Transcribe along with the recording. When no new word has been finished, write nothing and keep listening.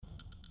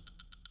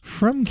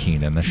From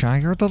Keene in the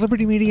Shire, the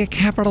Liberty Media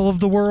capital of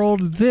the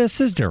world,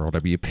 this is Daryl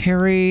W.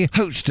 Perry,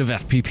 host of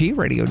FPP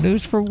Radio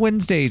News for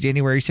Wednesday,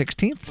 January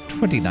 16th,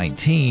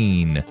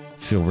 2019.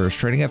 Silver is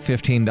trading at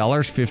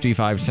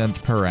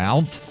 $15.55 per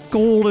ounce.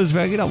 Gold is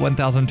valued at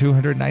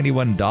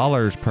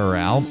 $1,291 per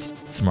ounce.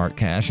 Smart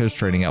Cash is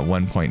trading at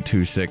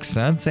 1.26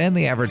 cents, and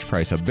the average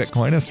price of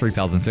Bitcoin is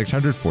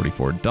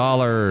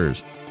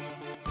 $3,644.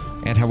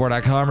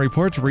 Antiwar.com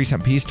reports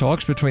recent peace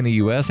talks between the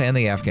U.S. and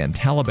the Afghan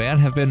Taliban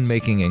have been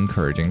making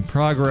encouraging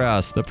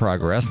progress. The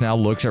progress now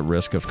looks at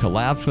risk of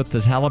collapse, with the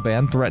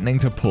Taliban threatening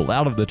to pull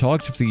out of the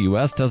talks if the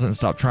U.S. doesn't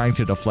stop trying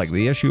to deflect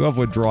the issue of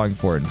withdrawing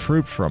foreign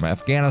troops from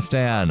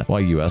Afghanistan.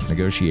 While U.S.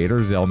 negotiator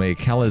Zalmay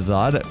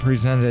Khalilzad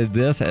presented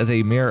this as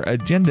a mere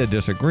agenda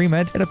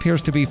disagreement, it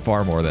appears to be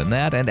far more than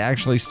that and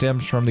actually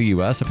stems from the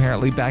U.S.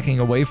 apparently backing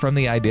away from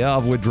the idea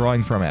of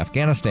withdrawing from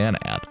Afghanistan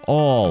at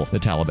all. The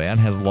Taliban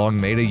has long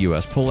made a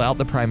U.S. pullout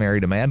the primary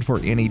demand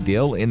for any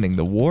deal ending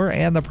the war,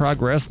 and the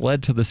progress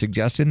led to the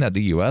suggestion that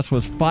the U.S.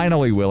 was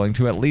finally willing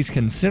to at least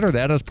consider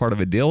that as part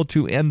of a deal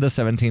to end the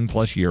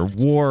 17-plus year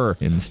war.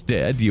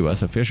 Instead,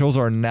 U.S. officials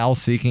are now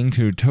seeking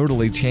to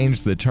totally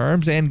change the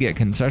terms and get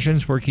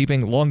concessions for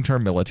keeping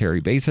long-term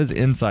military bases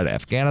inside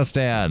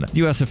Afghanistan.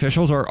 U.S.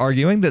 officials are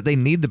arguing that they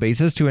need the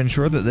bases to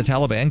ensure that the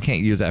Taliban can't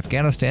use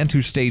Afghanistan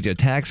to stage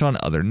attacks on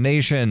other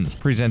nations,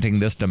 presenting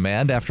this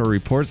demand after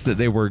reports that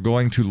they were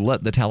going to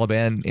let the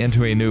Taliban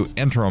into a new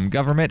interim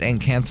government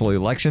and cancel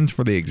elections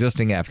for the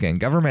existing Afghan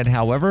government,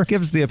 however,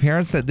 gives the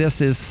appearance that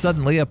this is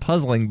suddenly a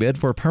puzzling bid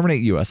for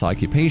permanent U.S.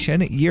 occupation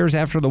years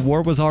after the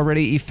war was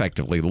already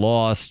effectively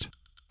lost.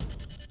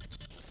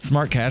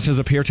 Smart Cash is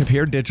a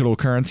peer-to-peer digital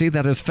currency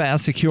that is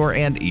fast, secure,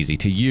 and easy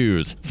to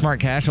use.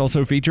 Smart Cash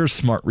also features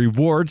Smart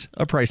Rewards,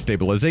 a price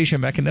stabilization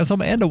mechanism,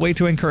 and a way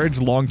to encourage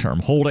long-term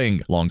holding.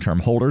 Long-term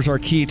holders are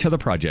key to the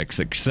project's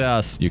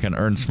success. You can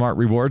earn Smart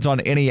Rewards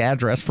on any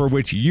address for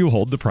which you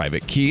hold the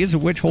private keys,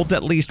 which holds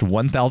at least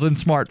 1,000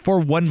 Smart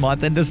for 1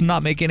 month and does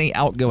not make any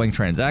outgoing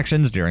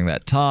transactions during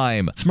that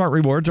time. Smart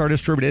Rewards are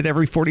distributed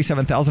every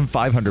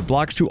 47,500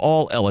 blocks to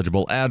all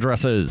eligible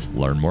addresses.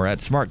 Learn more at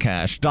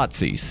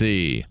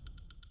smartcash.cc.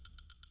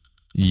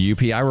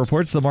 UPI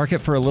reports the market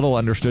for a little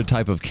understood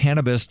type of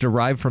cannabis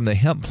derived from the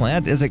hemp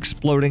plant is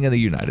exploding in the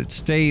United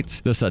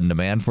States. The sudden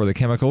demand for the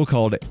chemical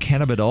called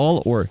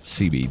cannabidiol, or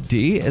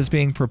CBD, is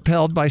being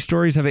propelled by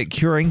stories of it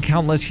curing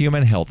countless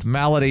human health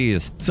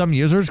maladies. Some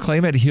users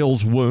claim it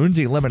heals wounds,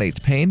 eliminates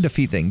pain,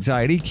 defeats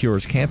anxiety,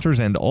 cures cancers,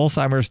 and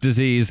Alzheimer's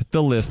disease.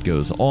 The list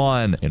goes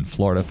on. In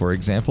Florida, for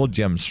example,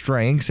 Jim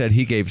Strang said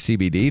he gave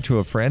CBD to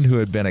a friend who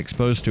had been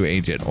exposed to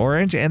Agent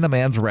Orange, and the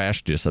man's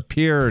rash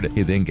disappeared.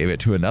 He then gave it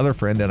to another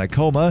friend in a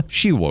coma.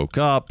 She woke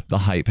up. The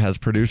hype has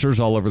producers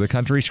all over the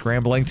country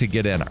scrambling to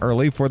get in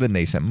early for the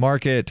nascent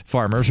market.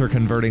 Farmers are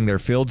converting their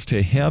fields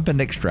to hemp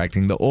and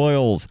extracting the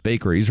oils.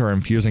 Bakeries are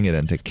infusing it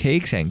into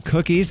cakes and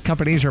cookies.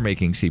 Companies are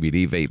making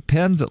CBD vape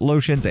pens,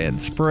 lotions,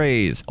 and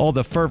sprays. All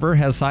the fervor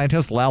has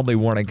scientists loudly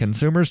warning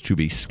consumers to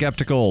be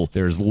skeptical.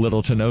 There's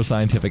little to no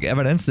scientific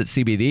evidence that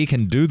CBD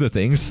can do the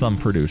things some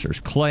producers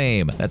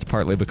claim. That's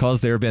partly because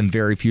there have been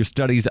very few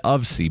studies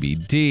of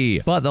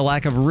CBD, but the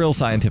lack of real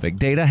scientific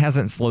data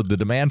hasn't slowed the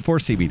demand for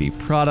CBD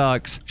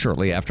products.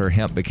 Shortly after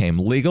hemp became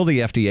legal,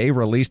 the FDA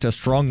released a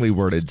strongly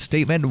worded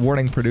statement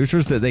warning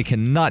producers that they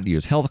cannot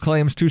use health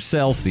claims to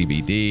sell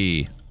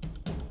CBD.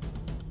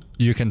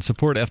 You can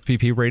support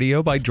FPP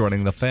Radio by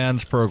joining the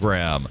Fans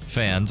program.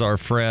 Fans are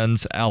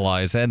friends,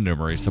 allies, and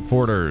numerous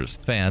supporters.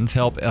 Fans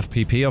help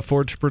FPP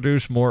afford to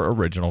produce more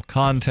original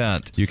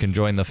content. You can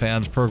join the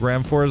Fans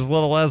program for as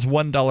little as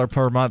 $1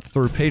 per month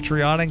through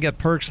Patreon and get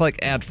perks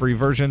like ad-free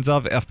versions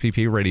of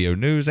FPP Radio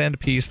News and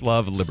Peace,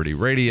 Love, Liberty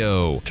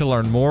Radio. To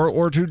learn more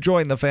or to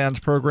join the Fans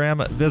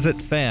program,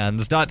 visit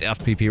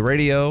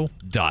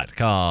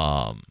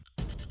fans.fppradio.com.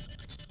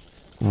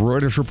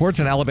 Reuters reports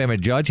an Alabama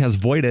judge has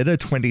voided a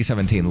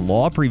 2017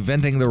 law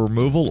preventing the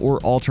removal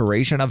or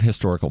alteration of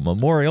historical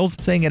memorials,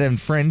 saying it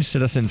infringed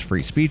citizens'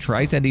 free speech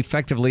rights and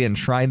effectively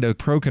enshrined a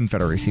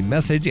pro-Confederacy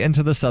message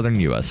into the southern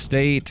U.S.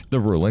 state. The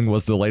ruling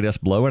was the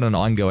latest blow in an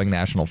ongoing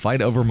national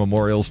fight over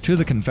memorials to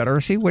the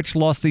Confederacy, which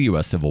lost the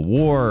U.S. Civil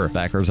War.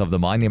 Backers of the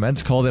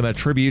monuments call them a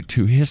tribute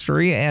to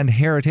history and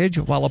heritage,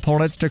 while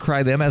opponents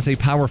decry them as a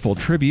powerful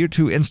tribute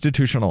to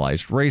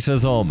institutionalized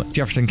racism.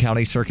 Jefferson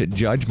County Circuit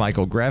Judge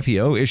Michael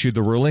Graffio issued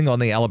the ruling on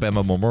the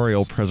Alabama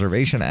Memorial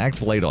Preservation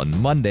Act late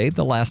on Monday,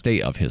 the last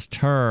day of his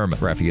term.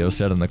 Graffio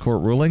said in the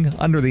court ruling,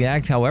 under the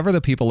act, however, the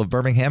people of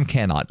Birmingham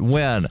cannot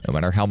win. No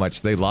matter how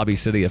much they lobby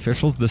city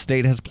officials, the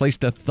state has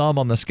placed a thumb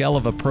on the scale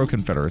of a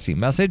pro-Confederacy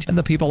message, and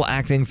the people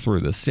acting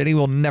through the city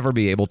will never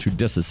be able to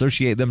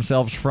disassociate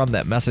themselves from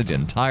that message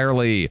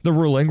entirely. The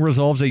ruling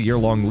resolves a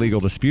year-long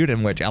legal dispute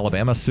in which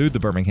Alabama sued the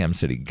Birmingham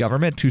city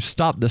government to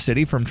stop the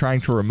city from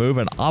trying to remove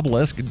an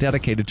obelisk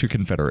dedicated to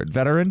Confederate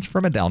veterans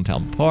from a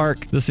downtown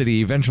park. The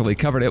city eventually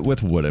covered it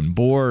with wooden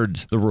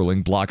boards. The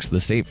ruling blocks the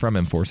state from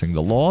enforcing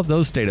the law,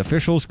 though state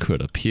officials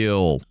could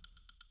appeal.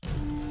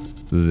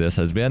 This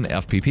has been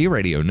FPP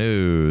Radio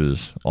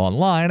News,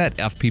 online at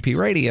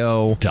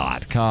fppradio.com.